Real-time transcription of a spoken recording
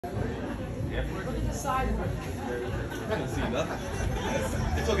Look at the side of it. I can see nothing.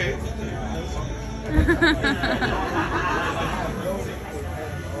 It's okay.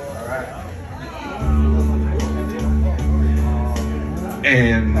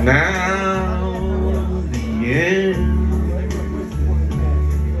 And now the end.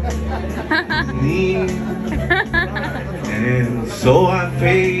 And so I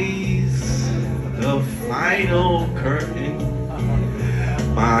face the final curtain.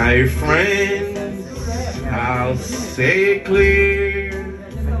 My friends, I'll say it clear.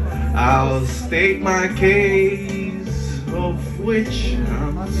 I'll state my case, of which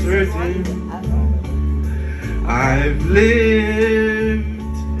I'm certain. I've lived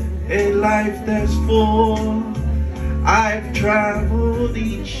a life that's full. I've traveled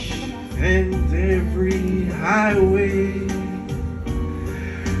each and every highway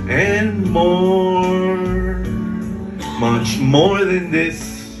and more, much more than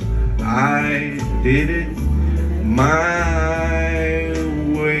this. I did it my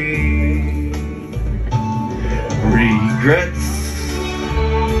way. Regrets,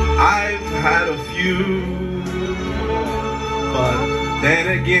 I've had a few, but then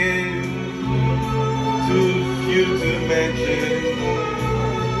again, too few to mention.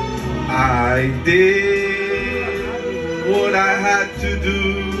 I did what I had to do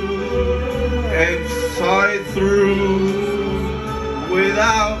and saw it through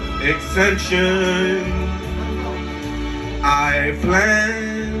without exception. I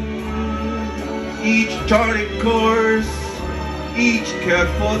planned each charted course, each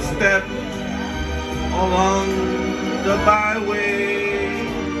careful step along the byway,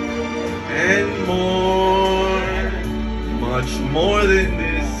 and more, much more than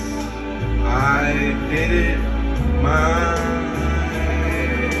this. I did it my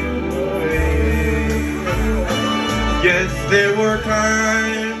way. Yes, there were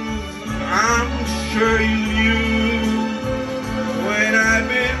times, I'm sure you knew, when I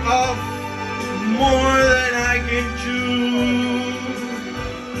bit off more than I can chew.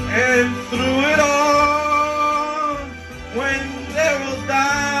 And through it all, when there was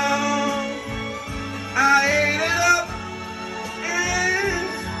doubt, I ate it up and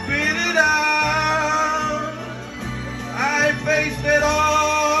spit it out. I faced it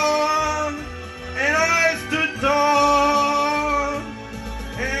all, and I stood tall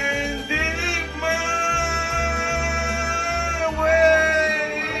and did it my way.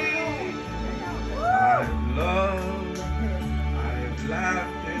 I've loved, I've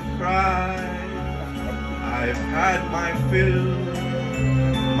laughed and cried, I've had my fill,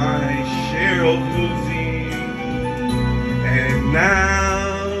 my share of losing, and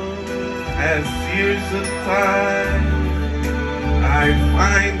now, as years of time, I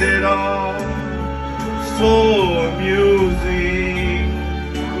find it all so amusing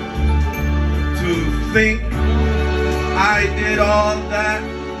to think I did all that,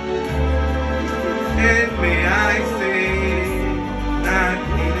 and may I say, not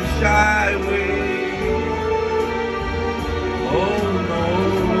in a shy way. Oh no,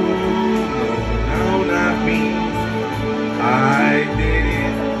 no, not me. I did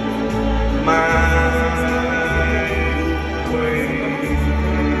it my way.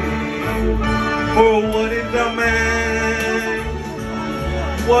 For what is a man?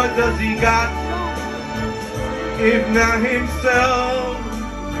 What does he got? If not himself,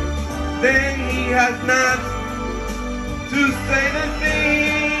 then he has not to say the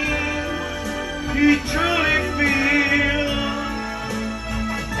things he truly